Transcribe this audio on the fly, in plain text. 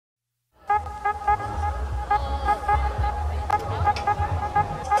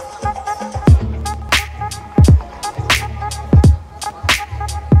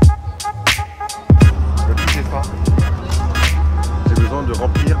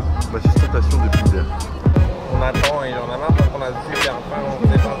Ma sustentation depuis hier. On attend et on a marre parce qu'on a super faim, on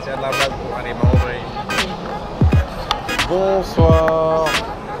sait pas s'il y a de la place pour aller manger. Bonsoir.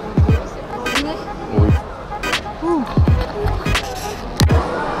 Oui.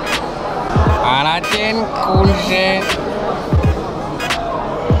 À la tienne, couché.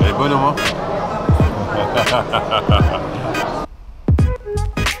 Elle est bonne au moins.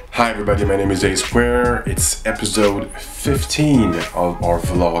 Hi everybody, my name is A Square. It's episode 15 of our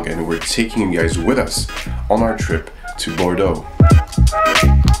vlog and we're taking you guys with us on our trip to Bordeaux.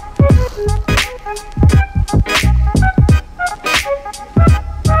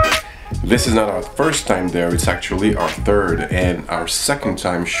 This is not our first time there, it's actually our third and our second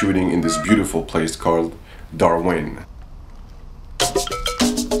time shooting in this beautiful place called Darwin.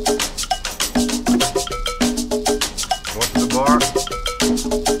 What's the bar?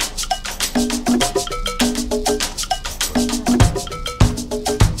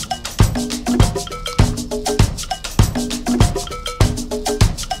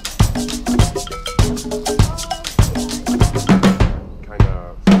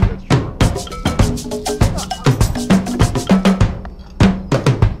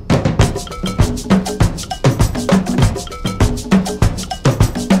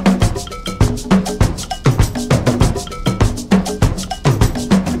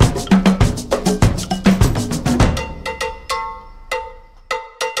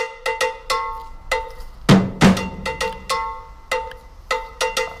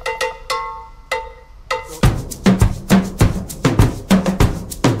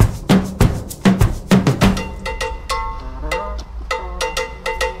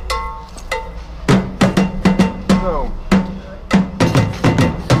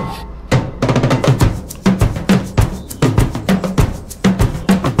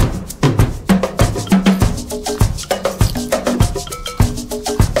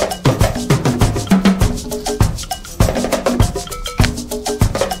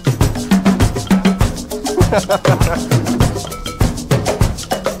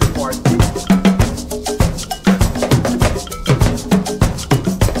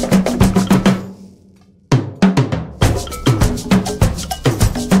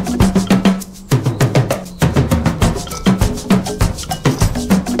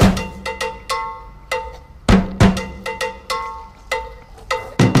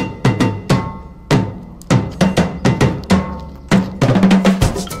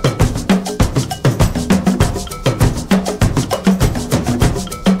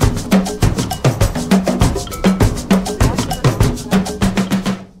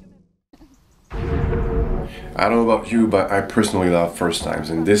 I don't know about you, but I personally love first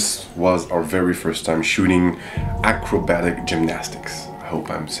times, and this was our very first time shooting acrobatic gymnastics. I hope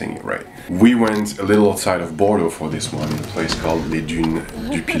I'm saying it right. We went a little outside of Bordeaux for this one, in a place called Les Dunes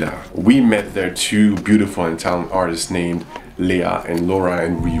du Pilat. We met there two beautiful and talented artists named Leah and Laura,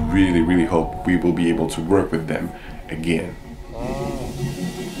 and we really hope we will be able to work with them again.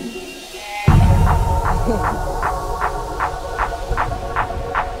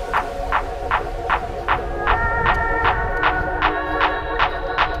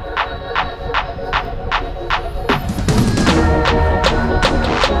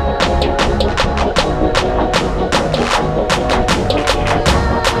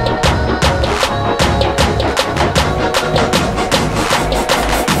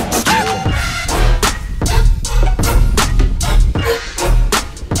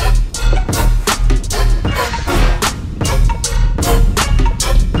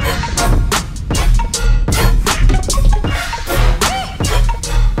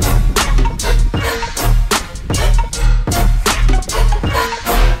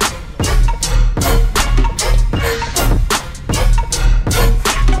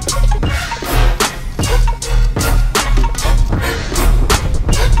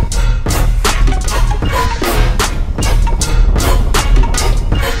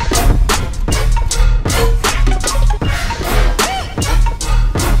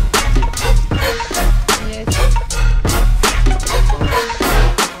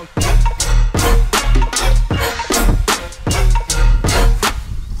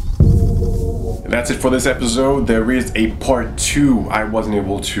 That's it for this episode. There is a part 2. I wasn't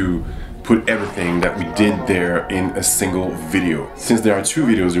able to put everything that we did there in a single video. Since there are 2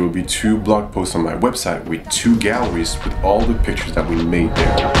 videos, there will be 2 blog posts on my website with 2 galleries with all the pictures that we made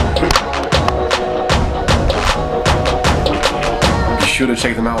there. Be sure to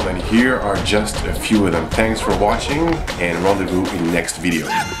check them out, and here are just a few of them. Thanks for watching, and rendezvous in next video.